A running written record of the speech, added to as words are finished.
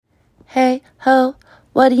Hey, ho,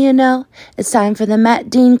 what do you know? It's time for the Matt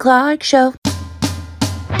Dean Clark Show.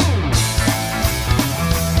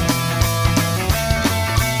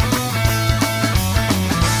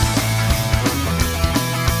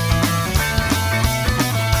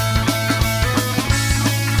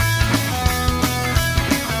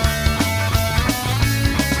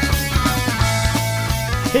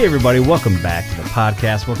 Hey everybody, welcome back to the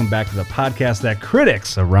podcast. Welcome back to the podcast that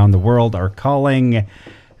critics around the world are calling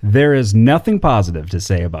There Is Nothing Positive to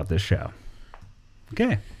Say About This Show.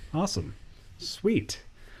 Okay, awesome. Sweet.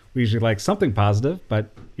 We usually like something positive, but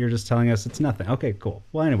you're just telling us it's nothing. Okay, cool.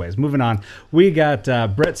 Well, anyways, moving on. We got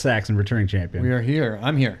Brett Saxon, returning champion. We are here.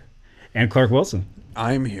 I'm here. And Clark Wilson.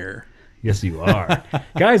 I'm here. Yes, you are.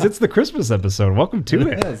 Guys, it's the Christmas episode. Welcome to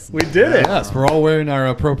it. Yes. We did it. Yes, we're all wearing our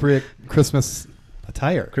appropriate Christmas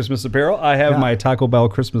attire. Christmas apparel. I have my Taco Bell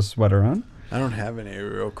Christmas sweater on. I don't have any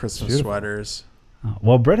real Christmas sweaters. Oh,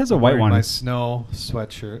 well, Brett has a white one. My snow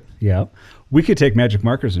sweatshirt. Yeah. We could take magic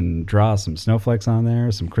markers and draw some snowflakes on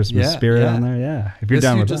there, some Christmas spirit on there. Yeah. If you're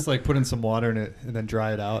down with just that. like put in some water in it and then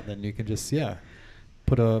dry it out, and then you can just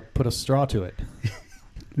put a straw to it.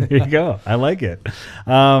 There you go. I like it.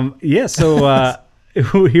 So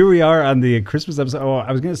here we are on the Christmas episode. Oh,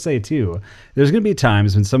 I was going to say, too, there's going to be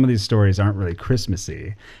times when some of these stories aren't really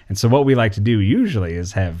Christmassy. And so what we like to do usually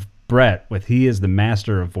is have Brett he is the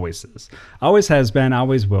master of voices. Always has been,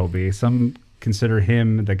 always will be. Some consider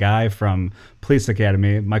him the guy from Police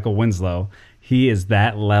Academy, Michael Winslow. He is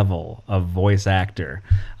that level of voice actor.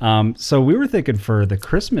 So we were thinking for the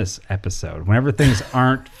Christmas episode, whenever things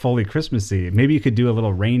aren't fully Christmassy, maybe you could do a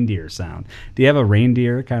little reindeer sound. Do you have a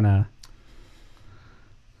reindeer kind of...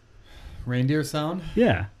 Reindeer sound?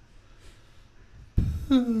 Yeah.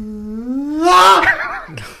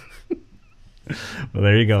 Well,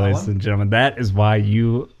 there you go, ladies and gentlemen. That is why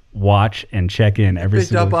you watch and check in every Picked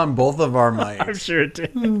single... up on both of our mics. I'm sure it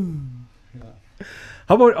did.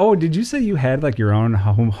 How about, did you say you had like your own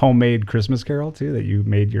homemade Christmas carol too, that you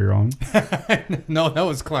made your own? No, that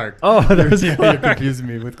was Clark. Oh, that was You're Clark. confusing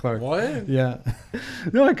me with Clark. What? Yeah.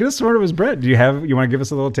 No, I could have sworn it was Brett. You want to give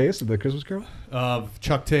us a little taste of the Christmas carol?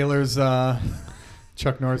 Chuck Taylor's,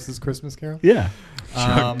 Chuck Norris's Christmas Carol? Yeah.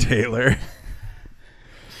 Chuck Taylor.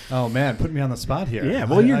 Oh, man, put me on the spot here. Yeah,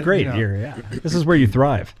 well, you're great here. Yeah. This is where you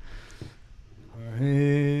thrive.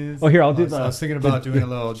 Oh, here, I'll do the... I was thinking about doing a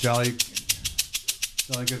little jolly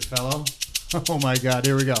good fellow. Oh, my God,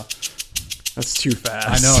 here we go. That's too fast.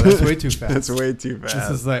 I know, that's way too fast. That's way too fast. This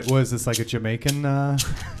is like, what is this, like a Jamaican?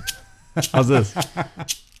 How's this?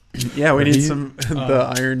 Yeah, we need some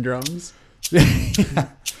the iron drums. I'm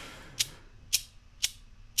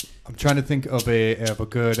trying to think of a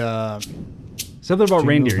good... Something about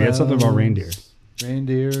reindeer. Yeah, something about reindeer.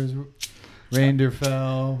 Reindeer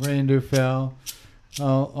fell,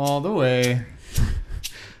 all the way.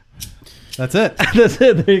 That's it. That's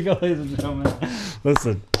it. There you go, ladies and gentlemen.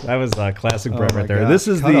 Listen, that was a classic Brett right there. God. This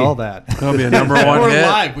is cut all that. That'll be a number one We're hit.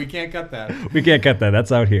 live. We can't cut that. We can't cut that.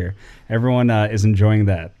 That's out here. Everyone is enjoying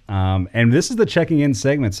that. And this is the checking in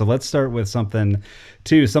segment. So let's start with something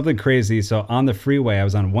crazy. So on the freeway, I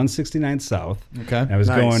was on 169 South. Okay. I was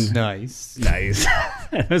going nice. I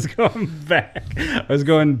was going back. I was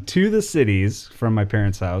going to the cities from my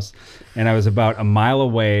parents' house, and I was about a mile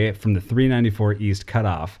away from the 394 East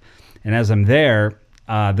cutoff. And as I'm there,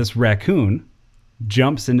 this raccoon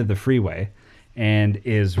jumps into the freeway and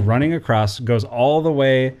is running across, goes all the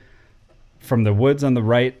way from the woods on the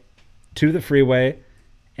right to the freeway,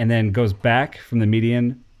 and then goes back from the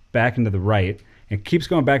median back into the right, and keeps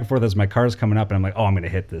going back and forth as my car's coming up, and I'm like, oh, I'm going to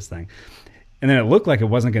hit this thing. And then it looked like it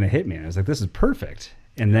wasn't going to hit me. And I was like, this is perfect.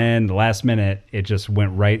 And then the last minute, it just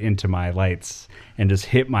went right into my lights and just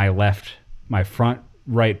hit my front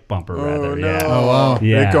right bumper, rather. No. Yeah. Oh, wow.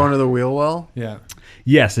 Yeah. Did it go into the wheel well? Yeah.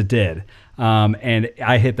 Yes, it did. And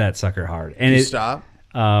I hit that sucker hard. And Did you stop?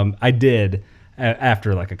 I did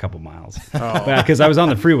after like a couple miles. Oh. Because I was on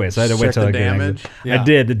the freeway, so I had to wait Check till the I could damage? exit. Yeah. I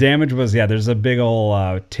did. The damage was, there's a big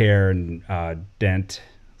old tear and dent,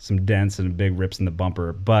 some dents and big rips in the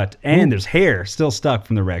bumper. And there's hair still stuck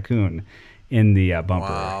from the raccoon in the bumper.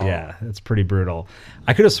 Wow. Yeah, it's pretty brutal.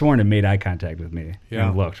 I could have sworn it made eye contact with me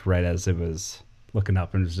and looked right as it was looking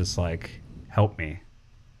up and was just like, help me.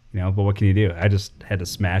 But what can you do? I just had to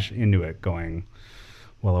smash into it going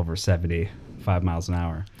well over 75 miles an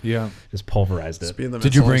hour. Yeah. Just pulverized it. Speed limit's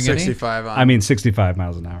Did you only bring any? 65 on. I mean, 65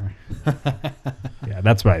 miles an hour. Yeah,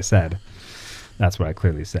 that's what I said. That's what I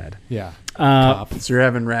clearly said. Yeah. So you're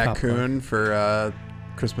having raccoon for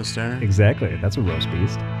Christmas dinner? Exactly. That's a roast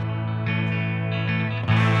beast.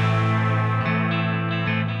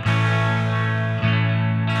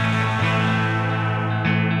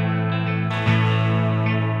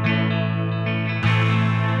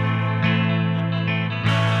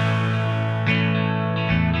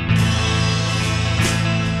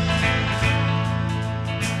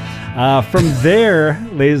 From there,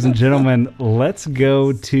 ladies and gentlemen, let's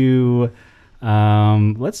go to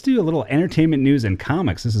let's do a little entertainment news and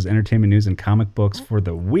comics. This is entertainment news and comic books for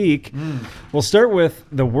the week. We'll start with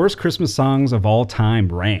the worst Christmas songs of all time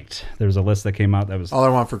ranked. There's a list that came out that was All I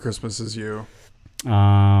Want for Christmas Is You.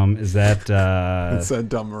 Is that It's a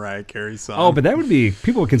dumb Mariah Carey song. oh, but that would be,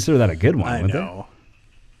 people would consider that a good one, I would know.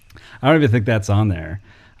 they? I don't even think that's on there.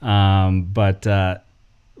 But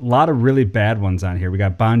a lot of really bad ones on here. We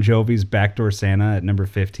got Bon Jovi's Backdoor Santa at number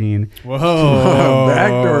 15. Whoa.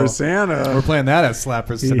 Backdoor Santa. We're playing that at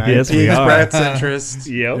Slappers tonight. Yes, we Pete's are. Brett's interest.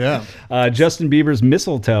 Yep. Yeah. Justin Bieber's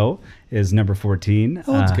Mistletoe is number 14.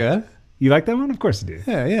 Oh, that's good. You like that one? Of course you do.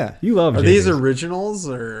 Yeah. You love Are these JVs. originals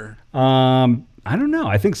or? I don't know.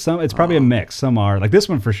 I think it's probably a mix. Some are. Like this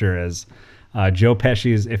one for sure is. Joe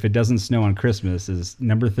Pesci's If It Doesn't Snow on Christmas is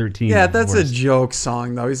number 13. Yeah, that's worst. a joke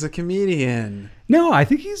song though. He's a comedian. No, I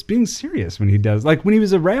think he's being serious when he does. Like when he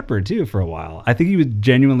was a rapper too for a while. I think he was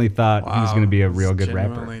genuinely thought he was going to be a real good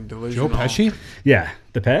rapper. Genuinely Joe delusional. Pesci? Yeah,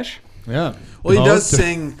 Depeche. Yeah. Well, he does Most-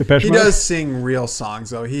 sing. Depeche He Mode? does sing real songs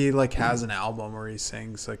though. He like has an album where he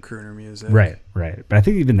sings like crooner music. Right. But I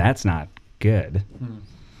think even that's not good.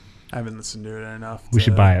 I haven't listened to it enough. We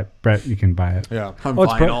should buy it. Brett, you can buy it. Yeah. on Oh,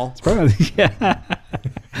 it's vinyl. It's probably yeah.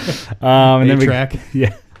 And then A-track.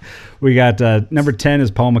 we got number 10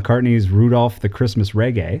 is Paul McCartney's Rudolph the Christmas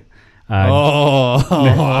Reggae.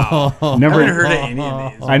 Oh. I Number haven't heard of any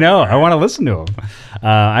of these. I know. I want to listen to them.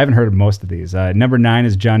 I haven't heard of most of these. Number 9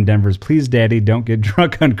 is John Denver's Please Daddy, Don't Get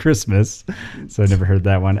Drunk on Christmas. So I never heard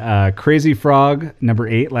that one. Crazy Frog, number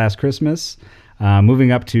 8, Last Christmas.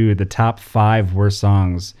 Moving up to the top 5 worst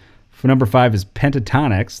songs. For number 5 is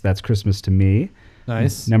Pentatonics, That's Christmas to Me.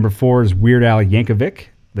 Nice. Number 4 is Weird Al Yankovic,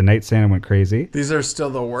 The Night Santa Went Crazy. These are still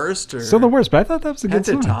the worst, or Still the worst, but I thought that was a good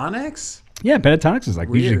song. Pentatonics? Yeah, Pentatonics is like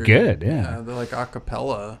usually Weird. good. Yeah. They're like a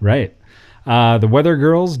cappella. Right. The Weather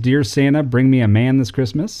Girls, Dear Santa, Bring Me a Man This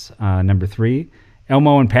Christmas, number 3.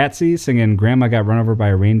 Elmo and Patsy singing Grandma Got Run Over by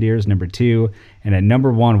a Reindeer is number 2. And at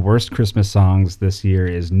number 1, worst Christmas songs this year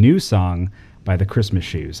is New Song by the Christmas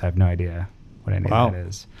Shoes. I have no idea what any of that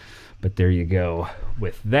is. But there you go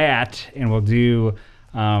with that. And we'll do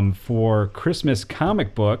for Christmas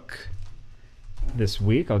comic book this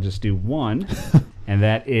week, I'll just do one. And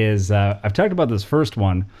that is, I've talked about this first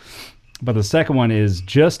one, but the second one is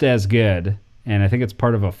just as good. And I think it's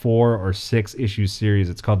part of a 4 or 6 issue series.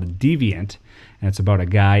 It's called The Deviant. And it's about a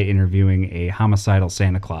guy interviewing a homicidal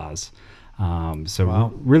Santa Claus.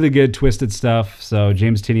 Really good, twisted stuff. So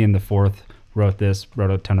James Tynion IV wrote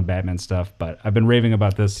a ton of Batman stuff, but I've been raving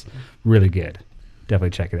about this. Really good. Definitely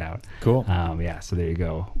check it out. Cool. So there you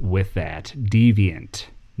go with that. Deviant,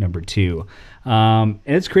 number 2. And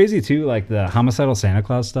it's crazy too, like the homicidal Santa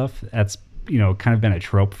Claus stuff. That's, kind of been a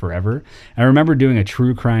trope forever. I remember doing a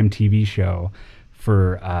true crime TV show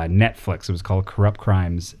for Netflix. It was called Corrupt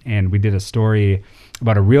Crimes, and we did a story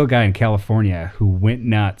about a real guy in California who went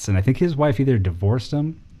nuts, and I think his wife either divorced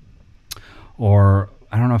him or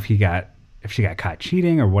I don't know if she got caught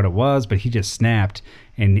cheating or what it was, but he just snapped.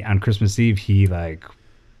 And on Christmas Eve, he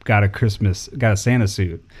got a Santa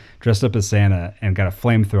suit, dressed up as Santa, and got a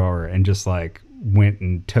flamethrower, and just went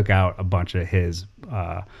and took out a bunch of his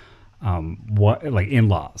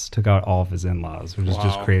in-laws, took out all of his in-laws, which is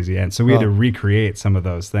just crazy. And so we had to recreate some of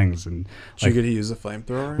those things. And Did you get to use a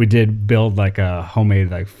flamethrower? we did build a homemade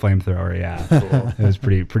flamethrower. Yeah, cool. It was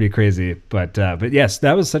pretty crazy. But yes,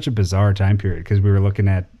 that was such a bizarre time period because we were looking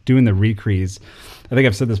at doing the recrees. I think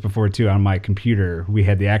I've said this before too. On my computer, we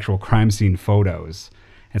had the actual crime scene photos.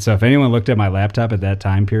 And so if anyone looked at my laptop at that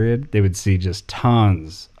time period, they would see just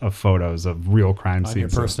tons of photos of real crime On your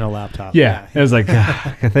scenes. personal laptop. Yeah. It was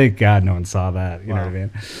thank God no one saw that. You know what I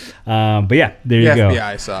mean? But yeah, there you the go.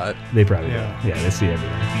 FBI saw it. They probably do. Yeah. Yeah, they see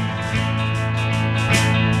everything.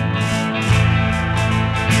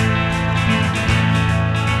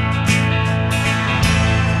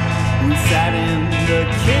 We sat in the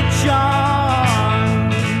kitchen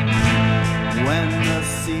when the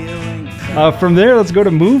ceiling. From there, let's go to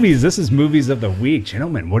movies. This is movies of the week.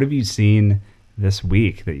 Gentlemen, what have you seen this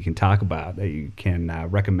week that you can talk about, that you can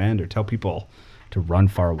recommend or tell people to run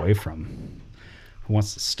far away from? Who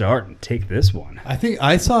wants to start and take this one? I think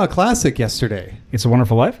I saw a classic yesterday. It's a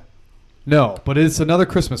Wonderful Life? No, but it's another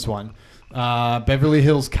Christmas one. Beverly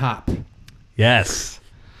Hills Cop. Yes.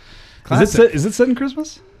 Classic. Is it set in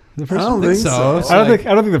Christmas? The I first don't one? think so. so. It's I don't like-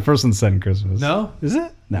 think the first one's set in Christmas. No? Is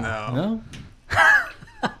it? No. No. No?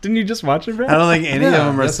 Didn't you just watch it, Brad? I don't think any of Yeah,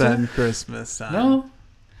 them are that's set it. in Christmas time. No?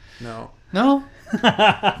 No. No?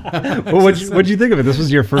 Well, what'd you think of it? This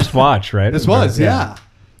was your first watch, right? This was, yeah.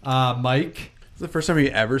 Mike. Is it the first time you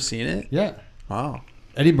ever seen it? Yeah. Wow.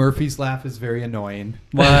 Eddie Murphy's laugh is very annoying.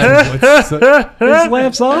 What? His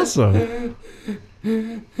laugh's awesome.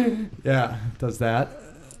 Yeah, does that.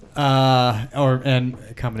 And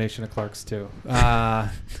a combination of Clark's too.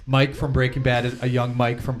 Mike from Breaking Bad is a young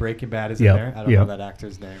Mike from Breaking Bad is in there. I don't know that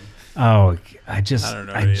actor's name. Oh, I don't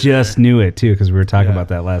know just knew it too because we were talking about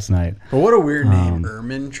that last night. But what a weird name,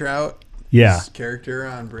 Ehrmantraut. Yeah, His character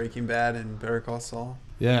on Breaking Bad and Better Call Saul.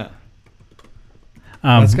 Yeah.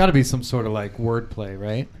 It's got to be some sort of like wordplay,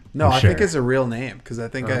 right? No, I sure. think it's a real name because I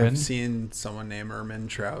think Ehrman? I've seen someone named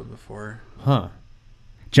Ehrmantraut before. Huh.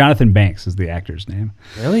 Jonathan Banks is the actor's name.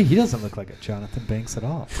 Really? He doesn't look like a Jonathan Banks at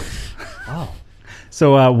all. Wow.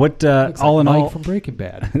 So what? All in Mike all, from Breaking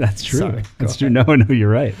Bad. that's true. Sorry, That's go true. No, you're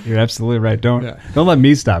right. You're absolutely right. Don't let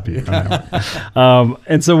me stop you.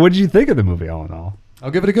 And so, what did you think of the movie? All in all,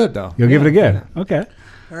 I'll give it a good though. you'll give it a good. Okay.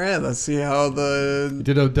 All right, let's see how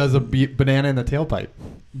the Does a banana in the tailpipe.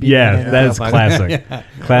 Yeah, that is classic.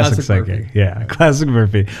 Classic psychic. Murphy. Yeah, classic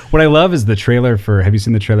Murphy. What I love is the trailer for. Have you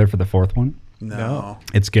seen the trailer for the fourth one? no.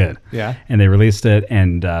 It's good. Yeah. And they released it,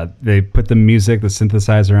 and they put the music, the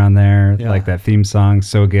synthesizer on there, like that theme song,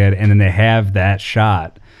 so good. And then they have that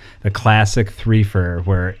shot, the classic threefer,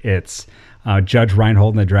 where it's Judge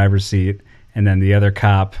Reinhold in the driver's seat, and then the other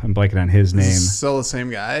cop, I'm blanking on his name. Is this still the same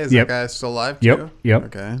guy? Is Yep. that guy still alive too? Yep.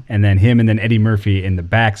 Okay. And then him and then Eddie Murphy in the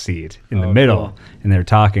back seat in the middle, cool. and they're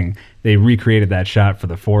talking. They recreated that shot for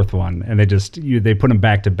the fourth one, and they put them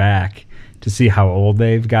back to back to see how old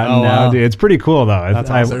they've gotten now. wow. Dude, it's pretty cool though. I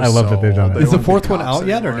awesome. love that they've done They're that. Is the They fourth won't one be out cops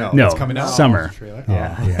yet or anymore. no? No, It's coming out. summer. Trailer.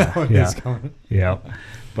 Yeah, Oh, it yeah. is coming. Yeah.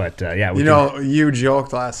 But yeah, You know, you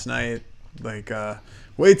joked last night, like,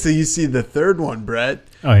 wait till you see the third one, Brett.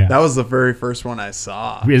 Oh, yeah. That was the very first one I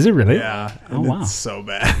saw. Is it really? Yeah. Oh, and wow. It's so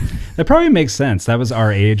bad. That probably makes sense. That was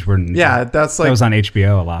our age when Yeah, that's like, that was on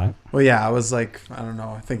HBO a lot. well, yeah, I was like, I don't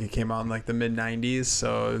know. I think it came out in like the mid 90s.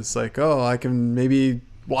 So it's like, oh, I can maybe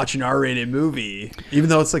watch an R-rated movie, even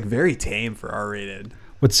though it's like very tame for R-rated.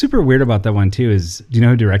 What's super weird about that one too is, do you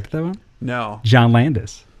know who directed that one? No. John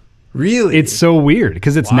Landis. Really? It's so weird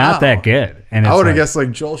because it's not Wow. that good. And I it's would have like- guessed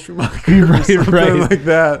like Joel Schumacher or Right, something right. like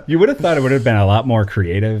that. You would have thought it would have been a lot more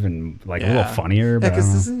creative and like a little funnier. Yeah, But I because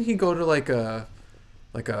don't know. doesn't he go to like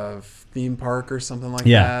a theme park or something like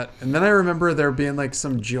Yeah. that? And then I remember there being like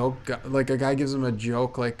some joke, like a guy gives him a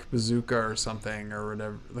joke like bazooka or something or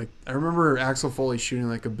whatever. Like I remember Axel Foley shooting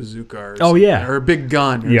like a bazooka or Oh, something, yeah. or a big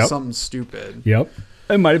gun or Yep. something stupid. Yep.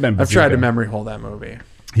 It might have been. I've tried to Bazooka. memory hold that movie,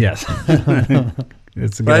 Yes.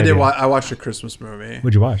 It's a good but I did. idea. I watched a Christmas movie.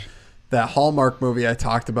 What'd you watch? That Hallmark movie I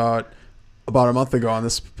talked about a month ago on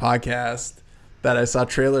this podcast that I saw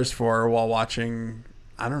trailers for while watching,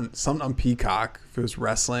 something on Peacock, if it was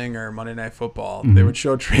wrestling or Monday Night Football. Mm-hmm. They would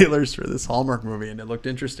show trailers for this Hallmark movie and it looked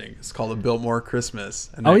interesting. It's called A Biltmore Christmas.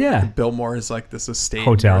 And Biltmore is like this estate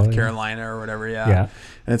Hotel, in North yeah. Carolina or whatever. Yeah.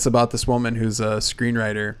 And it's about this woman who's a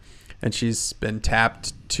screenwriter and she's been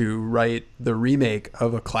tapped to write the remake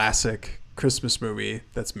of a classic Christmas movie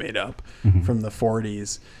that's made up from the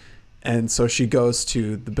 40s. And so she goes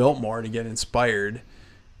to the Biltmore to get inspired.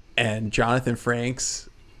 And Jonathan Frakes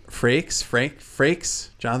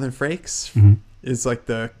is like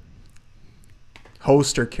the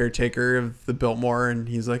host or caretaker of the Biltmore. And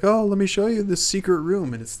he's like, oh, let me show you this secret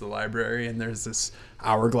room. And it's the library. And there's this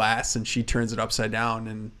hourglass and she turns it upside down.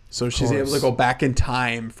 And so she's able to go back in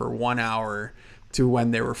time for 1 hour to when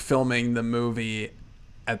they were filming the movie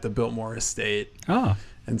at the Biltmore estate. Oh,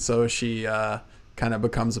 And so she kind of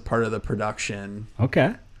becomes a part of the production.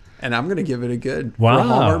 okay. And I'm going to give it a good. Wow. For a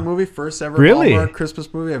Hallmark movie, first ever Really? Hallmark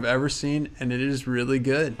Christmas movie I've ever seen. And it is really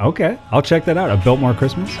good. Okay. I'll check that out. A Biltmore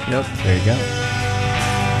Christmas. Yep. There you go.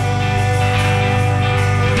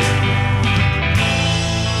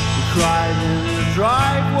 Cried in the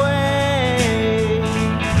driveway,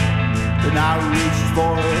 and I reached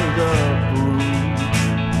for the broom.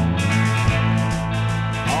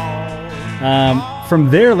 From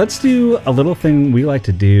there, let's do a little thing we like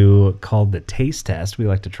to do called the taste test. We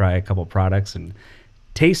like to try a couple products and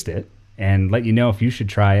taste it and let you know if you should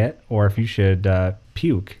try it or if you should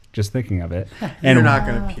puke just thinking of it. And You're not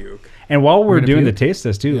going to puke. And while we're gonna doing puke? the taste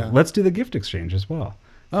test too, Yeah. let's do the gift exchange as well.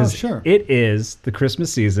 Oh, 'Cause sure. It is the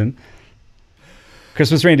Christmas season.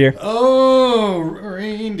 Christmas reindeer. Oh,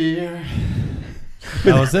 reindeer.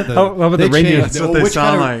 That was it. How about the They reindeer? changed- That's what they which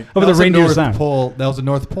sound kind of- like. How about that the was a reindeer North sound? Pole. That was a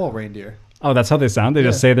North Pole reindeer. Oh, that's how they sound? They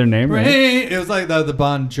just say their name, right? It was like the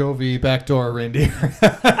Bon Jovi backdoor reindeer.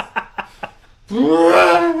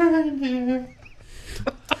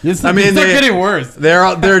 It's, I mean, it's not they- getting worse.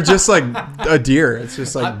 They're just like a deer. It's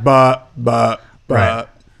just like, but. Right.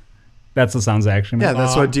 That's the sounds they actually make. Yeah,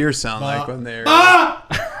 that's what deer sound like when they're.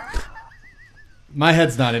 My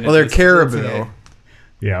head's not in it. Well, they're this caribou. today.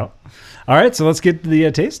 Yeah. All right, so let's get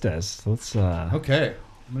the taste test. Let's. Okay.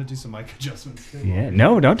 I'm going to do some mic adjustments. Too. Yeah.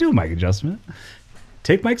 No, don't do a mic adjustment.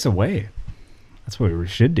 Take mics away. That's what we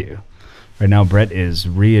should do. Right now, Brett is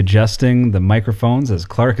readjusting the microphones as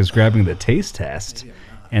Clark is grabbing the taste test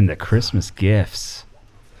and the Christmas gifts.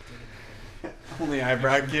 Only I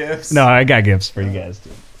brought gifts. No, I got gifts for you guys, too.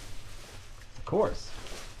 Of course.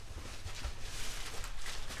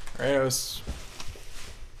 All right,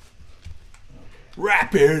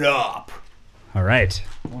 wrap it up. All right.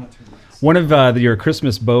 One of your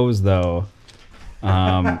Christmas bows, though. Did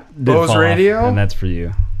Bose fall off, radio? and that's for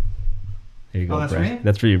you. There you go, that's Brett. me?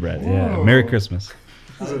 That's for you, Brett. Yeah. Whoa. Merry Christmas.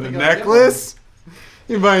 Is it a necklace?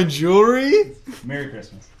 You buying jewelry? Merry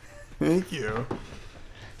Christmas. Thank you.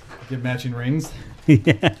 Get matching rings Yeah.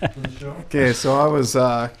 for the show. Okay, so I was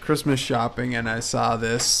Christmas shopping and I saw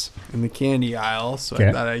this in the candy aisle, so Okay.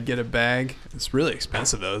 I thought I'd get a bag. It's really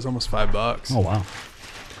expensive though. It's almost $5. Oh, wow.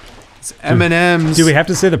 It's M&M's. Do we have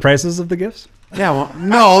to say the prices of the gifts? Yeah. Well,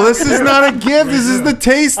 no, this is not a gift. This is the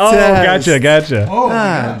taste Oh, test. gotcha. Oh, my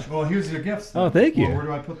Ah. gosh. Well, here's your gifts. then. Oh, thank you. Well, where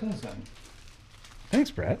do I put those then? Thanks,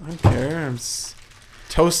 Brett. I don't care. It's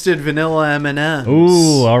toasted vanilla M&M's.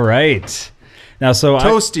 Ooh, all right. Now, so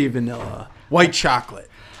Toasty vanilla, white chocolate.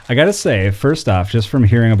 I got to say, first off, just from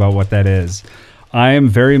hearing about what that is, I am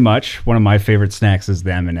very much, one of my favorite snacks is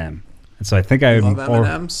the M&M. And so I think I Love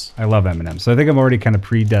M&M's. I love M&M's. So I think I'm already kind of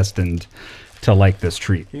predestined to like this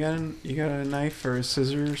treat. You got a knife or a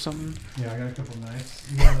scissor or something? Yeah, I got a couple knives.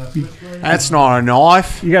 You want a switchblade? That's not a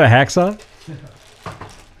knife. You got a hacksaw? Does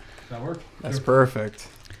that work? That's perfect.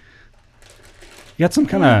 You got some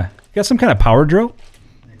kind of power drill?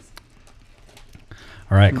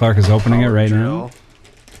 All right, Clark is opening it Power right drill.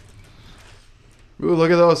 Ooh,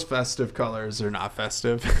 look at those festive colors. They're not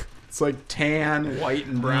festive. It's like tan, white,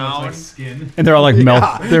 and brown. It's like skin. now. And they're all like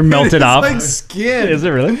they're melted it's off. like skin. Is it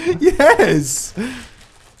really? Yes.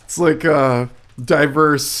 It's like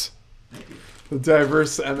diverse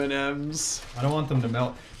M&Ms. I don't want them to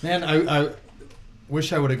melt. Man, I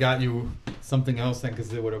wish I would have got you something else then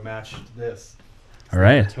because it would have matched this. All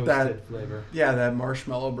right. Toasted That- flavor. Yeah, that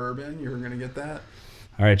marshmallow bourbon. You were gonna get that.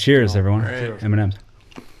 All right, cheers, Oh, everyone. all right. M&M's.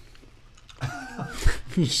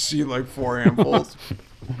 You see like 4 ampoules.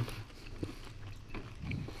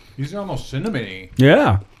 These are almost cinnamony.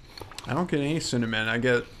 Yeah. I don't get any cinnamon. I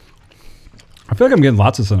get I feel like I'm getting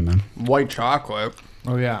lots of cinnamon. white chocolate.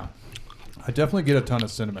 Oh, yeah. I definitely get a ton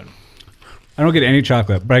of cinnamon. I don't get any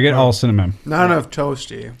chocolate, but I get all cinnamon. Not enough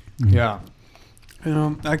toasty. Yeah. You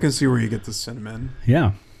know, I can see where you get the cinnamon.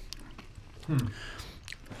 Yeah.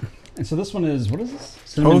 And so this one is, what is this?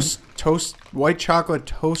 Cinnamon? Toast, white chocolate,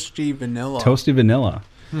 toasty vanilla. Toasty vanilla.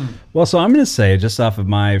 Well, so I'm going to say, just off of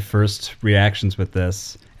my first reactions with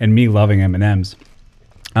this and me loving M&Ms,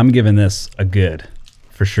 I'm giving this a good.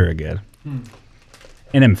 For sure a good.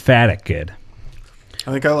 An emphatic good.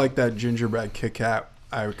 I think I like that gingerbread Kit Kat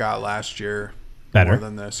I got last year Better. more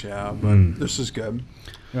than this. Yeah, but this is good.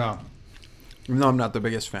 Yeah. Even though I'm not the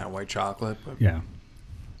biggest fan of white chocolate, but Yeah.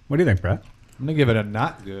 What do you think, Brett? I'm going to give it a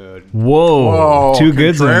not good. Whoa. Whoa, Two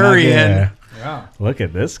goods and a not contrarian. good. Yeah. Look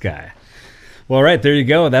at this guy. Well, all right, there you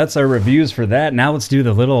go. That's our reviews for that. Now let's do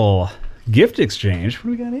the little gift exchange. What do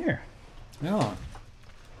we got here? Yeah.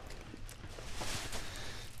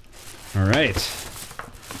 All right.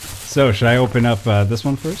 So, should I open up this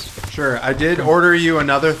one first? sure. I did order you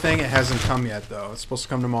another thing. It hasn't come yet though. It's supposed to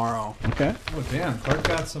come tomorrow. Okay. Oh, damn. Clark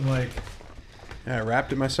got some, like, Yeah, I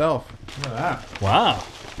wrapped it myself. look at that. Wow.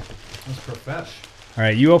 That's profesh. All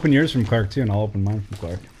right, you open yours from Clark too, and I'll open mine from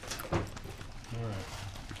Clark. All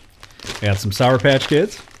right. I got some Sour Patch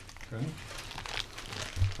Kids. Okay.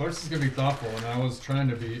 Clark's is going to be thoughtful, and I was trying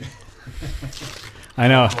to be I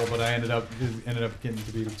know. thoughtful, but I ended up getting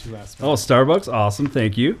to be too last Oh, Starbucks. Awesome.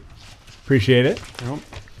 Thank you. Appreciate it. Yep.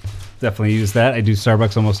 Definitely use that. I do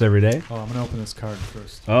Starbucks almost every day. Oh, I'm going to open this card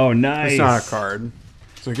first. Oh, nice. It's not a card.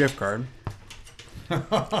 It's a gift card.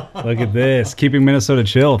 Look at this. Keeping Minnesota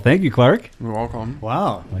chill. Thank you, Clark. You're welcome.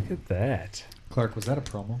 Wow. Look at that. Clark, was that a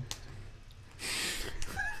promo?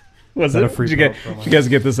 Was that it a free did you, promo? did you guys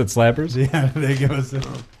get this at Slappers? Yeah, they give us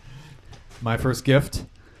my first gift.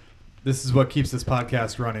 This is what keeps this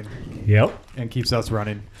podcast running Yep. and keeps us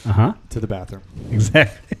running Uh-huh. to the bathroom.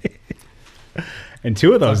 Exactly. And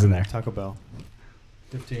two of those in there. Taco Bell.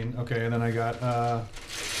 15. Okay, and then I got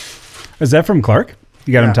Is that from Clark?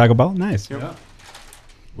 You got him Yeah. Taco Bell? Nice. Yep. yeah,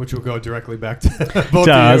 which will go directly back to both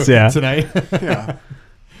To of us, you yeah. tonight.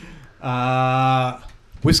 Yeah.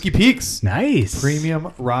 Whiskey Peaks Nice.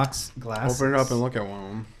 Premium Rocks Glass. Open it up and look at one of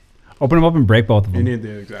them. Open them up and break both of You them. need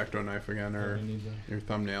the X-Acto knife again, or your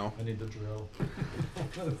thumbnail. I need the drill.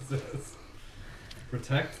 What is this?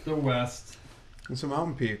 Protect the West. It's a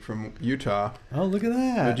mountain peak from Utah. Oh, look at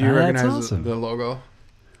that. Do you That's recognize awesome. the logo?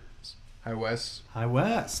 High West. High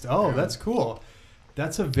West. Oh, that's cool.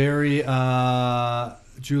 That's a very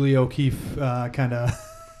Julie O'Keefe kind of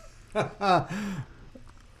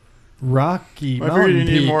rocky I mountain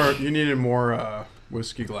figured peak. you needed more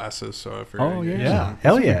whiskey glasses, so I figured. Oh, you'd get Yeah, some.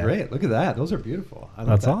 Hell those would be yeah. great. Look at that. Those are beautiful. I love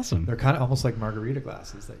That's that. awesome. They're kind of almost like margarita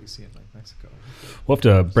glasses that you see in like Mexico. We'll have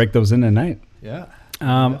to break those in tonight. Yeah.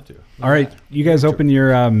 All have to. right, you guys open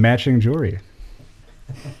your matching jewelry.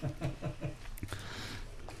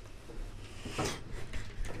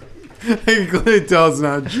 I can clearly tell it's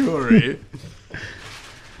not jewelry.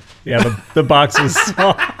 Yeah, the box was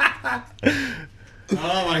small. Oh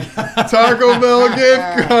my god. Taco Bell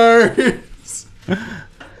gift cards.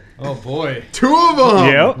 Oh boy. 2 of them.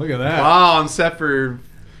 Yep. Look at that. Wow, I'm set for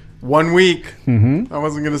 1 week. Mm-hmm. I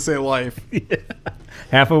wasn't gonna say life.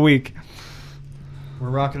 Half a week We're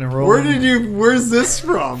rocking and rolling. Where's this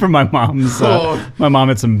from? from my mom's. Oh. My mom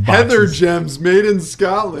had some boxes. Heather gems made in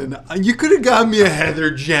Scotland. You could have got me a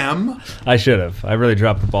Heather gem. I should have. I really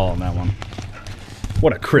dropped the ball on that one.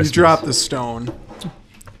 What a You Christmas. dropped the stone.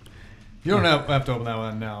 You don't have to open that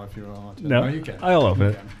one now if you want to. No, you can. I'll open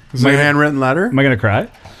it. Is it a handwritten letter? Am I going to cry?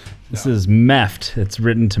 This is Meft. It's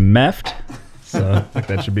written to Meft. So I think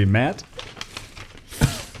that should be Matt.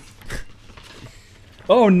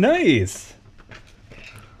 Oh, nice.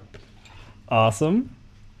 Awesome.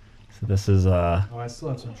 So this is, Oh, I still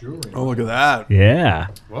have some jewelry. Oh, look at that. yeah.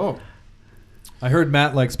 Whoa. I heard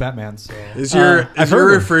Matt likes Batman, so. Is your I've is your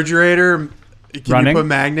heard of- refrigerator? Can Running? you put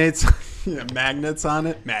magnets? Yeah, magnets on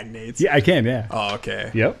it. Magnets. Yeah, I can, yeah. Oh,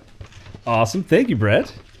 okay. Yep. Awesome. Thank you,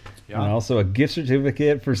 Brett. Yeah. And also a gift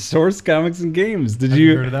certificate for Source Comics and Games. Did Have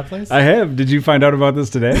you you heard of that place? I have. Did you find out about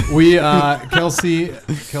this today? We Kelsey,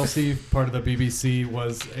 part of the BBC,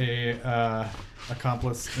 was a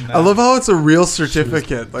accomplice in that. I love how it's a real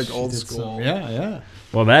certificate, like She old did school. some- yeah.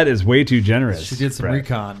 Well, that is way too generous. She did some Brett.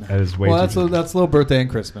 recon. That is way well, too that's generous. that's a little birthday and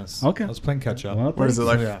Christmas. Okay. I was playing catch up. Well, What is it,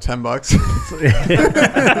 thanks. like Yeah.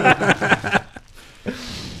 $10?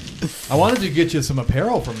 I wanted to get you some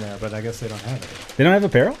apparel from there, but I guess they don't have it. They don't have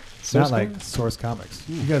apparel? It's not Source like Comics? Source Comics.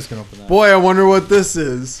 You guys can open that. Boy, I wonder what this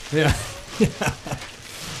is. Yeah.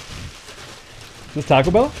 This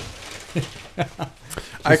Taco Bell?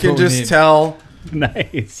 I can what we just need. tell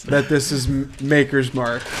Nice. that this is Maker's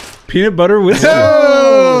Mark. Peanut butter whiskey.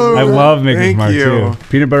 Oh, I love Maker's thank Mark you. too.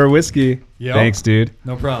 Peanut butter whiskey. Yep. Thanks, dude.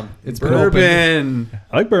 No problem. It's been opened. Bourbon.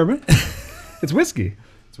 I like bourbon. It's whiskey.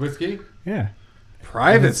 It's whiskey. Yeah.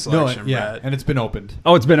 Private selection, yeah, Brett. and it's been opened.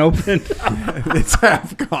 Oh, it's been opened. It's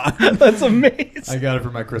half gone. That's amazing. I got it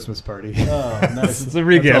for my Christmas party. Oh, nice. It's a That's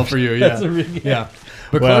re-gift. all for you. Yeah. That's a re-gift. Yeah.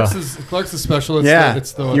 But Wow. Clark's is special. It's Yeah.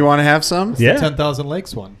 it's the You want to have some? Yeah. 10,000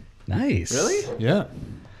 Lakes one. Nice. Really? Yeah.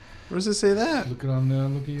 Where does it say that? Look on the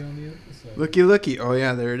other side. Looky. Oh,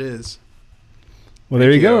 yeah, there it is. Well,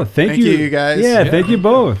 there you Thank go. you. Thank Thank you, guys. Yeah, Yeah. thank you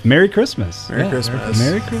both. Merry Christmas. Merry Yeah, Christmas.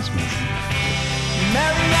 Merry Christmas.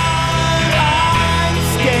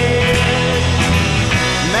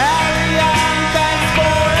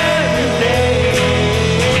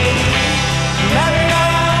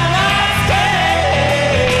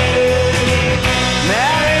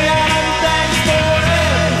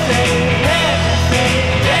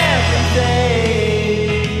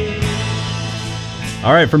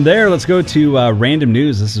 All right, from there, let's go to random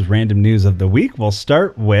news. This is random news of the week. We'll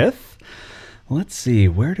start with, let's see,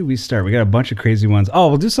 where do we start? We got a bunch of crazy ones. Oh,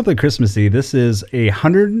 we'll do something Christmassy. This is a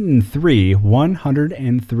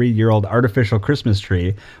 103-year-old artificial Christmas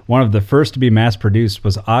tree. One of the first to be mass-produced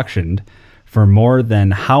was auctioned for more than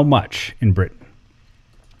how much in Britain?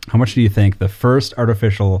 How much do you think the first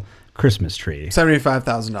artificial Christmas tree?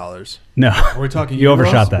 $75,000. No, Are we talking you euros?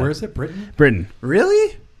 overshot that. Where is it? Britain? Britain.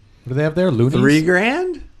 Really? What do they have there? Loonies?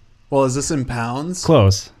 $3,000? Well, is this in pounds?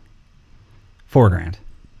 Close. $4,000.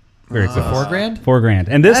 Very close. $4,000? $4,000.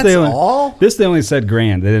 And this That's they only, all? This they only said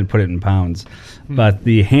grand. They didn't put it in pounds. But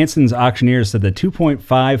the Hanson's auctioneers said the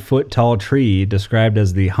 2.5 foot tall tree, described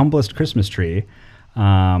as the humblest Christmas tree,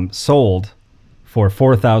 sold for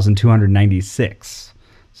 $4,296.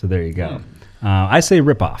 So there you go. I say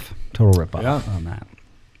ripoff. Total ripoff Yeah. on that.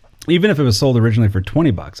 Even if it was sold originally for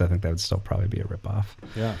 $20, I think that would still probably be a ripoff.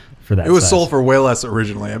 Yeah. For that. It was size. sold for way less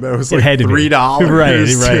originally. I bet it was It like had to be. $3, right?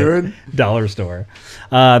 dude. Dollar store.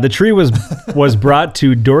 The tree was brought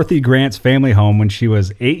to Dorothy Grant's family home when she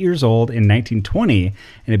was 8 years old in 1920,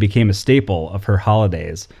 and it became a staple of her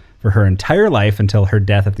holidays for her entire life until her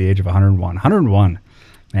death at the age of 101. 101,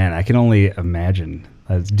 man, I can only imagine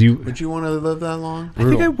Would you want to live that long? I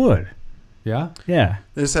think I would. Yeah? Yeah.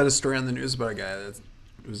 They just had a story on the news about a guy it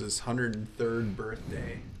was his 103rd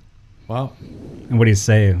birthday. Wow. And what do you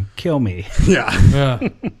say? Kill me. Yeah. Yeah.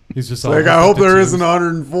 He's just Like, I hope there isn't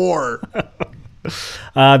 104.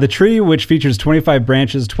 The tree, which features 25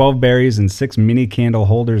 branches, 12 berries, and 6 mini candle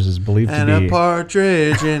holders, is believed to be a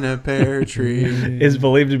partridge in a pear tree. Is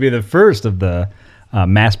believed to be the first of the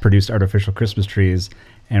mass-produced artificial Christmas trees,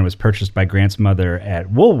 and was purchased by Grant's mother at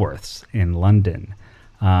Woolworths in London.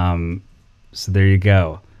 So there you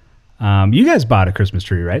go. You guys bought a Christmas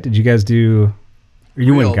tree, right? Did you guys do? Or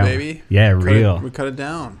you real, went baby. Yeah, We real. cut it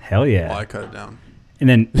down. Hell yeah. Well, I cut it down. And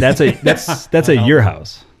then that's at your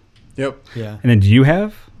house. Yep. Yeah. And then do you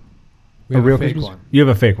have We have real a fake Christmas? one. You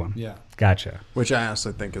have a fake one. Yeah. Gotcha. Which I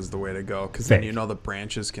honestly think is the way to go, because then the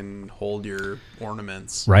branches can hold your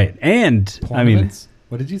ornaments. Right. And Pornaments?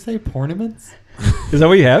 What did you say? Pornaments? Is that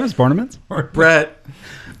what you have? Is ornaments?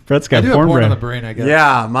 Brett's got I do have porn cornbread. on the brain, I guess.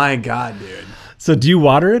 Yeah, my God, dude. So do you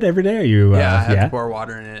water it every day? Or you? Yeah, I have to pour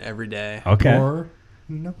water in it every day. Okay. Pour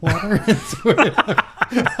water into it.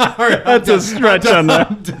 All right, That's a stretch on that.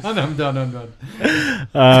 I'm done.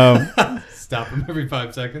 Stop him every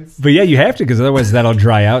 5 seconds. But yeah, you have to, because otherwise that'll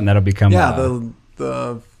dry out and that'll become. Yeah,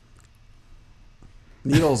 the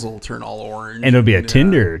needles will turn all orange. And it'll be a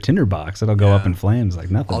tinder box. It'll go up in flames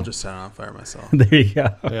like nothing. I'll just set it on fire myself. There you go.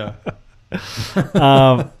 Yeah.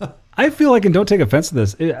 I feel like, and don't take offense to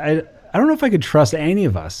this, I don't know if I could trust any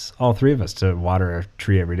of us, all three of us, to water a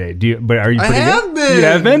tree every day. Do you? But are you pretty good? I have been. You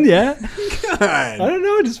have been? Yeah. God. I don't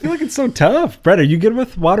know. I just feel like it's so tough. Brett, are you good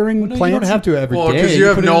with watering plants? You don't have to every day. Well, because you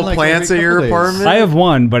have put it no in, like, plants every at your couple days. apartment. I have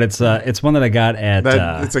one, but it's one that I got at.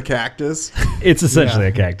 It's a cactus. It's essentially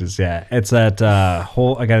a cactus. Yeah, it's at I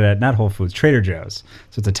got it at not Whole Foods, Trader Joe's.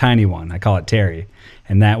 So it's a tiny one. I call it Terry,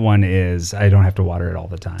 and that one is I don't have to water it all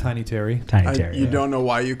the time. Tiny Terry. Terry. You don't know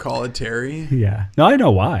why you call it Terry? Yeah. No, I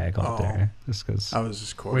know why I call it Terry. Just because. I was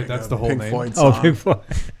just quoting. Wait, that's the whole Pink name? Floyd song. Oh, Pink Floyd.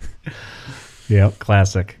 Yep,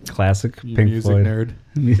 classic You Pink music Floyd. nerd.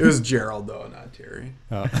 It was Gerald though, not Terry.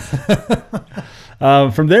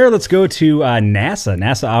 From there, let's go to NASA.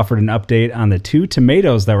 NASA offered an update on the 2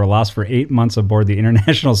 tomatoes that were lost for 8 months aboard the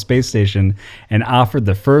International Space Station and offered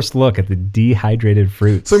the first look at the dehydrated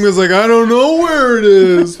fruits. Someone's like, I don't know where it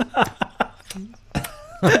is.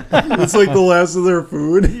 It's like the last of their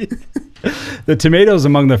food. The tomatoes,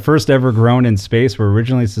 among the first ever grown in space, were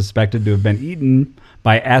originally suspected to have been eaten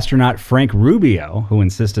by astronaut Frank Rubio, who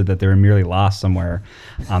insisted that they were merely lost somewhere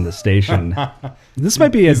on the station. This might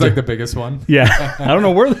be He's like the biggest one. Yeah, I don't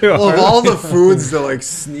know where they are. Well, of all the foods to like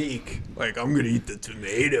sneak, like I'm gonna eat the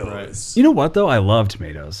tomatoes. You know what though? I love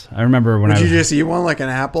tomatoes. I remember when Would I you was, just eat one like an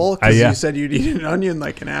apple? Because yeah. you said you'd eat an onion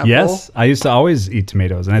like an apple. Yes, I used to always eat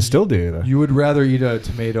tomatoes, and I still do. You would rather eat a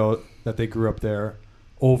tomato that they grew up there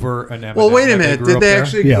over an M&M. Well, wait a that minute. grew Did up they there?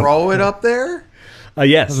 actually grow it up there?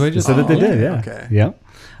 Yes, They just said that they said, did. Yeah. okay. Yeah.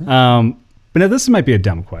 But now this might be a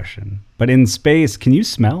dumb question. But in space, can you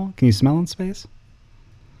smell? Can you smell in space?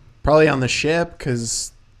 Probably on the ship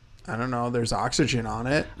because I don't know. There's oxygen on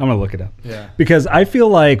it. I'm gonna look it up. Yeah. Because I feel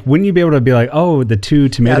like wouldn't you be able to be like, oh, the 2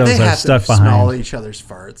 tomatoes they are have stuck to behind. smell each other's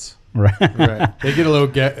farts. Right. Right. They get a little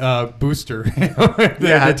booster.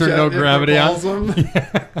 They turn no gravity on.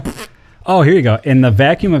 Oh, here you go. In the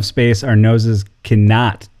vacuum of space, our noses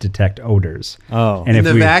cannot detect odors. Oh. And In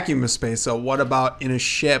if the vacuum of space. So what about in a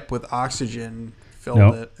ship with oxygen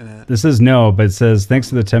filled in it? This is no, but it says, thanks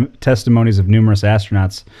to the testimonies of numerous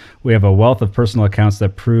astronauts, we have a wealth of personal accounts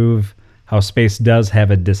that prove how space does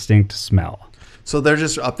have a distinct smell. So they're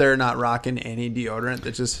just up there not rocking any deodorant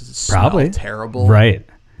that just Probably. smell terrible. Right.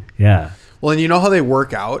 Yeah. Well, and you know how they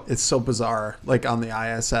work out? It's so bizarre. Like on the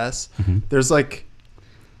ISS, there's like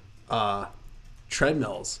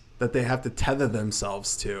treadmills that they have to tether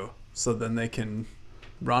themselves to so then they can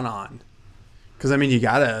run on. Because, I mean, you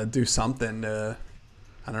got to do something to,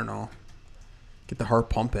 I don't know, get the heart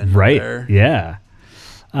pumping. Right. There. Yeah.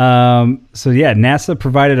 NASA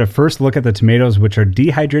provided a first look at the tomatoes, which are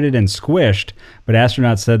dehydrated and squished, but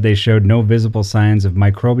astronauts said they showed no visible signs of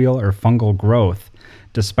microbial or fungal growth,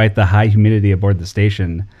 despite the high humidity aboard the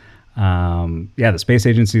station. The space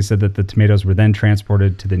agency said that the tomatoes were then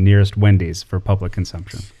transported to the nearest Wendy's for public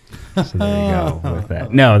consumption. So there you go with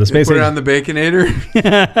that. No, the space Put it agency. on the Baconator.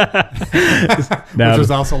 Which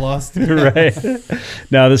was also lost. Right.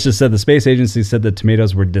 No, this just said the space agency said the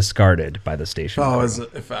tomatoes were discarded by the station.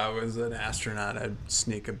 If I was an astronaut, I'd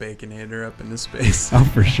sneak a Baconator up into space. Oh,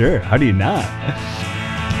 for sure. How do you not?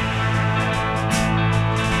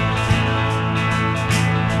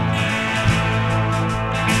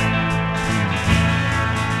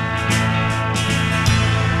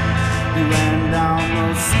 He ran down the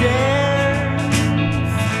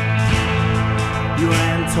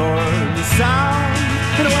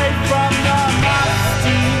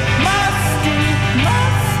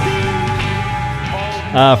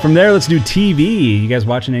From there, let's do TV. You guys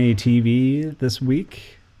watching any TV this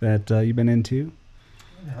week that you've been into?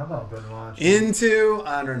 How about been watching?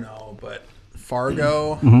 I don't know, but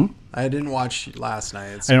Fargo. I didn't watch last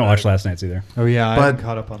night's. I didn't watch last night's either. Oh yeah, I But haven't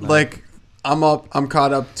caught up on that. like, I'm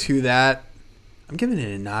caught up to that. I'm giving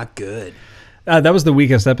it a not good. That was the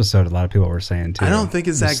weakest episode. A lot of people were saying too. I don't think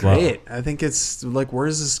it's It was that slow. great. I think it's like,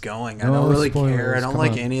 where's this going? I No don't really spoilers, care. I don't come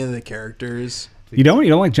like on. any of the characters. You don't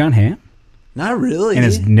like John Hamm Not really. and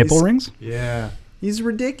his nipple rings? yeah, He's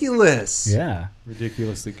ridiculous. Yeah.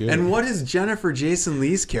 ridiculously good. And what is Jennifer Jason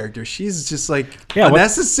Leigh's character? She's just like Yeah, what-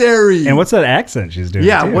 unnecessary. And what's that accent she's doing?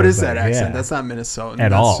 Yeah, too? what It's is that like, accent? yeah. That's not Minnesotan. At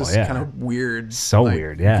That's all, just yeah. kind of weird. So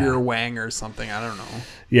weird, yeah. Vera Wang or something. I don't know.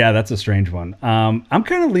 Yeah, that's a strange one. I'm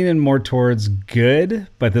kind of leaning more towards good,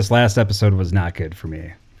 but this last episode was not good for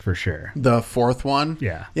me, for sure. The fourth one?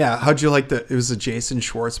 Yeah. Yeah. How'd you like it was a Jason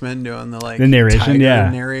Schwartzman doing The narration, tiger yeah.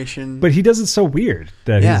 narration. But he does it so weird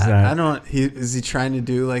that yeah, he's I don't is he trying to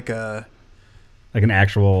do like a like an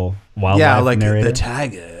actual wildlife yeah, like narrator. the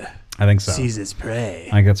tiger I think so. sees its prey.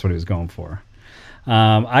 I think that's what he was going for.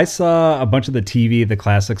 I saw a bunch of the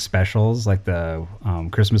classic specials, like the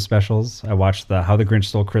Christmas specials. I watched the How the Grinch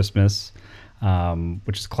Stole Christmas,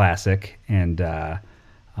 which is classic, and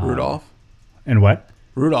Rudolph. and what?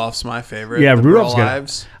 Rudolph's my favorite. Yeah, The Rudolph's Burl good.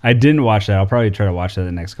 Ives. I didn't watch that. I'll probably try to watch that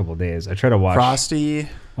the next couple of days. I try to watch Frosty. them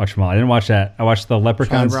all. I didn't watch that. I watched the Charlie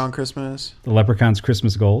Leprechauns. Brown Christmas. The Leprechauns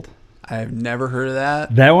Christmas Gold. I've never heard of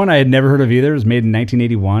that. That one I had never heard of either. It was made in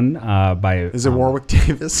 1981 by. Is it Warwick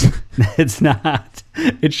Davis? It's not.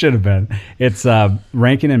 It should have been. It's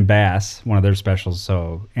Rankin and Bass, one of their specials.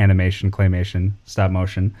 So animation, claymation, stop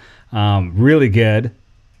motion. Really good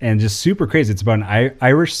and just super crazy. It's about an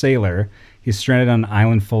Irish sailor. He's stranded on an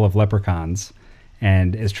island full of leprechauns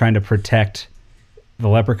and is trying to protect the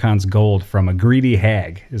leprechaun's gold from a greedy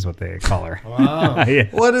hag, is what they call her. Wow. Yeah.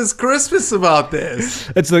 What is Christmas about this?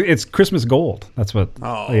 It's Christmas gold. That's what.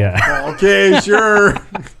 Oh, yeah. Okay, sure.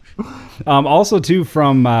 Also, too,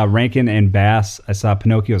 from Rankin and Bass, I saw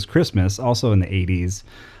Pinocchio's Christmas, also in the 80s.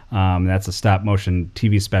 That's a stop motion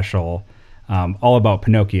TV special, all about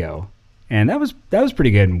Pinocchio, and that was pretty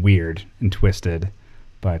good and weird and twisted.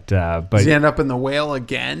 But Does he end up in the whale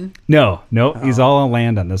again? no, he's all on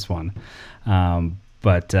land on this one.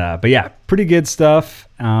 But yeah, pretty good stuff.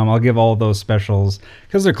 I'll give all those specials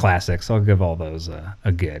because they're classics. I'll give all those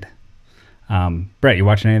a good. Brett, you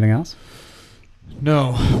watching anything else?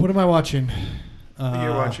 No, what am I watching?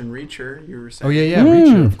 You're watching Reacher. You were saying. Oh yeah,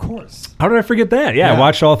 Reacher, of course. How did I forget that? Yeah, I Yeah.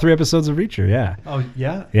 watched all 3 episodes of Reacher. Yeah. Oh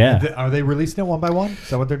yeah, Yeah. Are they releasing it one by one? Is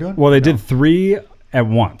that what they're doing? Well, they No. did 3 at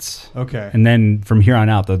once. Okay. And then from here on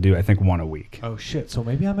out, they'll do, I think, 1 a week. Oh shit! So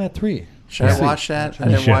maybe I'm at 3. Should Yeah. I watch that? I You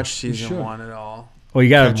didn't should. watch You season should. 1 at all. Well, you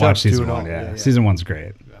got Catch to watch up, do season it 1. all. Yeah. Yeah. Season 1's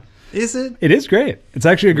great. Is it? It is great. It's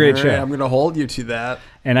actually a great All right, show. I'm going to hold you to that.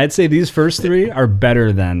 And I'd say these first 3 are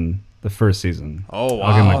better than the first season. Oh, wow.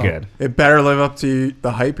 I'll give them a good. It better live up to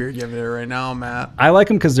the hype you're giving it right now, Matt. I like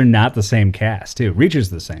them because they're not the same cast, too. Reacher's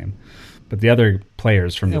the same. But the other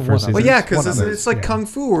players from the Yeah, first one season. Well, yeah, One because others, it's like yeah. Kung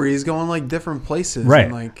Fu where he's going like different places. Right.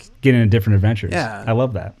 And, like, Get into different adventures. Yeah. I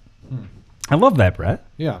love that. I love that, Brett.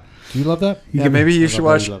 Yeah. Do you love that? yeah, maybe you I should love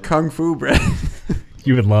watch that, you love it. Kung Fu, Brett.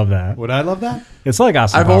 You would love that. Would I love that? It's like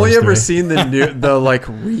Austin I've only Powers ever 3. seen the like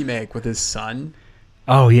remake with his son.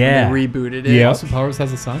 Oh, yeah. They rebooted it. Yep. Austin Powers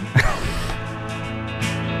has a son.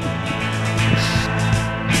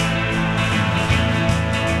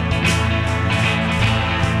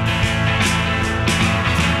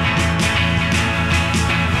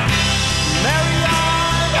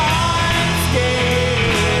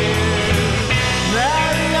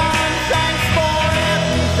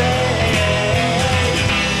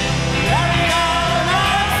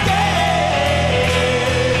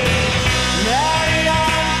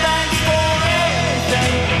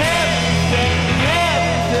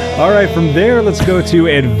 All right, from there, let's go to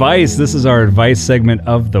advice. This is our advice segment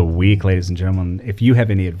of the week, ladies and gentlemen. If you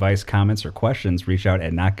have any advice, comments, or questions, reach out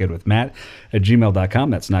at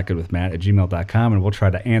notgoodwithmatt@gmail.com. That's notgoodwithmatt@gmail.com, and we'll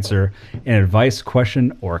try to answer an advice,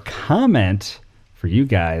 question, or comment for you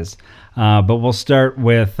guys. But we'll start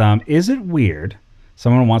with, is it weird?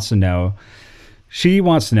 Someone wants to know,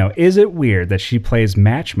 is it weird that she plays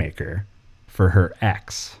matchmaker for her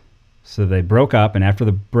ex? So they broke up, and after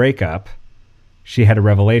the breakup, she had a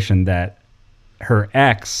revelation that her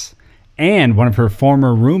ex and one of her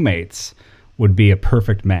former roommates would be a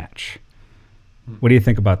perfect match. What do you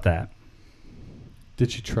think about that?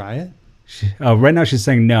 Did she try it? Right now she's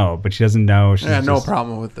saying no, but she doesn't know. She's Yeah, no just-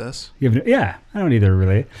 problem with this. Yeah, I don't either,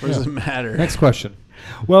 really. What does it matter? Next question.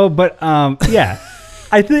 Well, but yeah,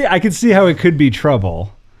 I think I can see how it could be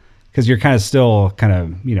trouble because you're kind of still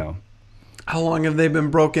How long have they been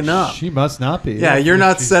broken up? She must not be. Yeah, you're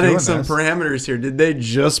not She's setting doing some this. parameters here. Did they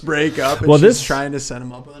just break up and Well, she's trying to set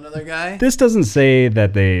him up with another guy? This doesn't say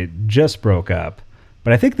that they just broke up,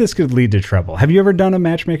 but I think this could lead to trouble. Have you ever done a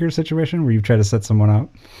matchmaker situation where you've tried to set someone up?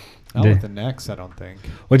 Not with an ex, I don't think.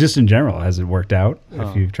 Well, just in general, has it worked out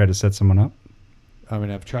if you've tried to set someone up? I mean,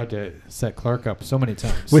 I've tried to set Clark up so many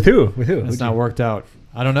times. With who? With who? It's not worked out.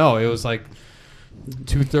 I don't know. It was like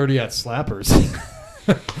 2:30 at Slappers.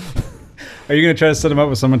 Are you going to try to set him up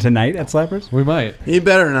with someone tonight at Slappers? We might. He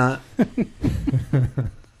better not.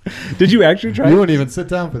 Did you actually try? You wouldn't even sit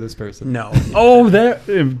down for this person. No. Oh,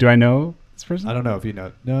 do I know this person? I don't know if you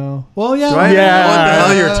know. No. Well, yeah. Do I know what the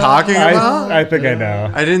hell you're talking about? I think I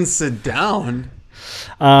know. I didn't sit down.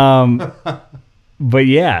 But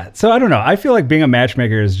yeah, so I don't know. I feel like being a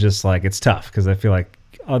matchmaker is just like, it's tough because I feel like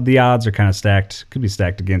the odds are kind of stacked, could be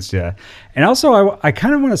stacked against you. And also, I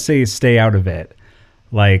kind of want to say stay out of it.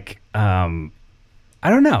 Like, I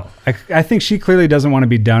don't know. I think she clearly doesn't want to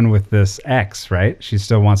be done with this ex, right? She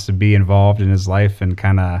still wants to be involved in his life and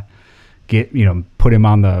kind of put him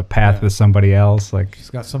on the path with somebody else. Like,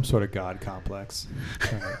 She's got some sort of God complex.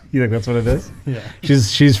 you think that's what it is? Yeah.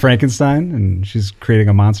 She's Frankenstein and she's creating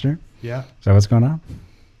a monster. Yeah. Is that what's going on?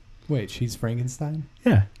 Wait, she's Frankenstein?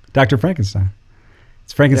 Yeah, Dr. Frankenstein.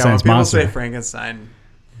 It's Yeah, when Frankenstein's people monster. say Frankenstein,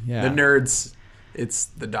 Yeah. the nerds, it's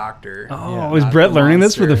the doctor. Oh, Yeah, is Brett learning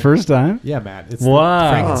this for the monster. first time? Yeah, Matt. It's Wow.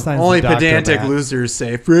 Frankenstein's Only the doctor, pedantic Matt. losers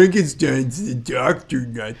say Frankenstein's the doctor,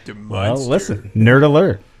 not the Well, monster. listen, nerd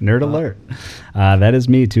alert. That is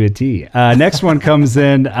me to a T. Next one comes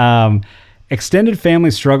in. Extended family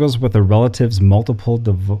struggles with a relative's multiple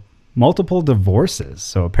divorces.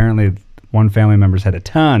 So apparently one family member's had a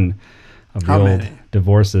ton of the How old many?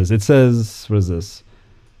 divorces. It says, what is this?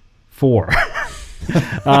 4.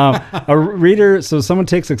 A reader, so someone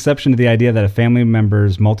takes exception to the idea that a family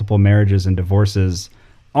member's multiple marriages and divorces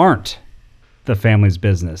aren't the family's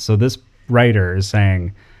business. So this writer is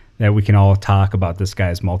saying that we can all talk about this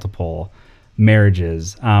guy's multiple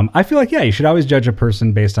marriages. I feel like, you should always judge a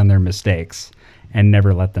person based on their mistakes and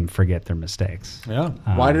never let them forget their mistakes. Yeah.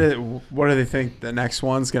 What do they think the next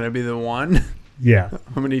one's going to be the one? Yeah.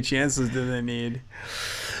 How many chances do they need?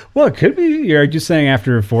 Well, it could be. You're just saying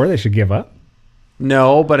after 4 they should give up.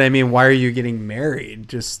 No, but I mean, why are you getting married?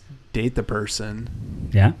 Just date the person.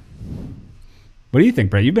 Yeah. What do you think,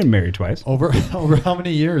 Brett? You've been married twice. Over how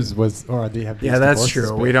many years do you have these Yeah, that's divorces true.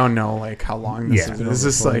 been? We don't know like how long this Yeah. is. Been This over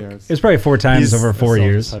is 4 like years. It's probably 4 times These- over 4 That's all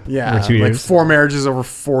years. type of- yeah, or 2 like years. 4 marriages over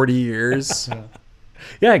 40 years.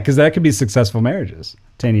 Yeah, because that could be successful marriages,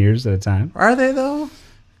 10 years at a time. Are they though?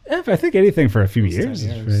 If I think anything for a few It's 10 years,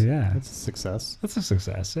 years. is pretty, yeah, That's a success. that's a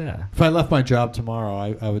success. Yeah. If I left my job tomorrow,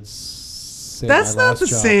 I would say That's my not last the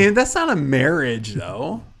job. same. That's not a marriage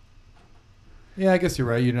though. Yeah, I guess you're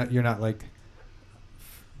right. You're not like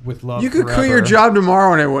with love. You could forever. quit your job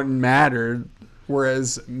tomorrow and it wouldn't matter.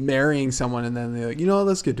 Whereas marrying someone and then they're like,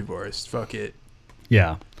 let's get divorced. Fuck it.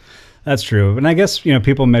 Yeah, that's true. And I guess,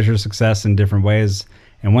 people measure success in different ways.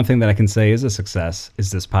 And one thing that I can say is a success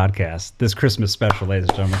is this podcast, this Christmas special, ladies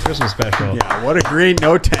and gentlemen, Christmas special. Yeah, what a great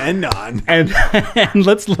note to end on. And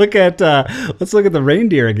let's look at the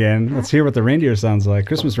reindeer again. Let's hear what the reindeer sounds like.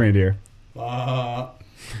 Christmas reindeer. Ba,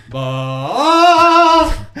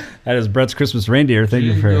 That is Brett's Christmas reindeer. Thank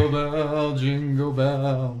you jingle for. bell, jingle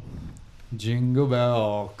bell, jingle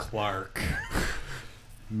bell, Clark.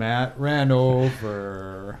 Matt ran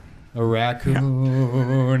over a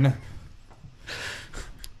raccoon.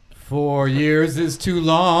 4 years is too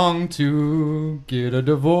long to get a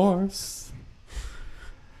divorce.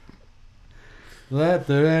 Let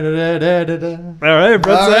the All right,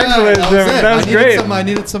 Brett's excellent. That was great. I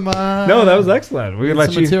needed some. No, that was excellent. We could let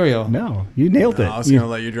some you. material. No, you nailed it. I was going to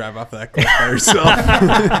let you drive off that cliff by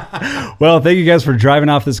yourself. Well, thank you guys for driving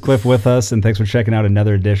off this cliff with us, and thanks for checking out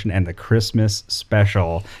another edition and the Christmas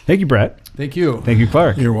special. Thank you, Brett. Thank you. Thank you,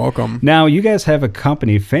 Clark. You're welcome. Now, you guys have a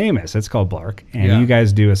company famous. It's called Blark, and Yeah. you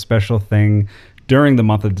guys do a special thing during the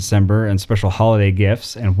month of December and special holiday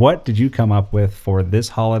gifts. And what did you come up with for this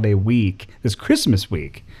holiday week, this Christmas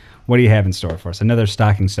week? What do you have in store for us? Another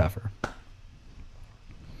stocking stuffer.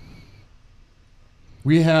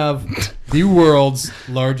 We have the world's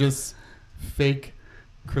largest fake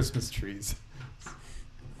Christmas trees.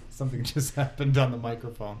 Something just happened on the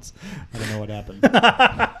microphones. I don't know what happened.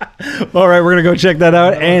 All right, we're going to go check that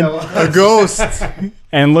out. And A ghost.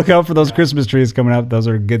 And look out for those Christmas trees coming up. Those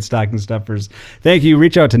are good stocking stuffers. Thank you.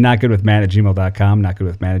 Reach out to notgoodwithmatt@gmail.com,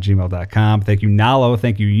 notgoodwithmatt@gmail.com. Thank you, Nalo.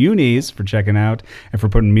 Thank you, Unis, for checking out and for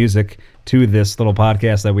putting music to this little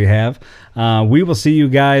podcast that we have. We will see you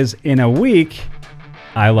guys in a week.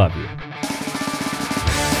 I love you.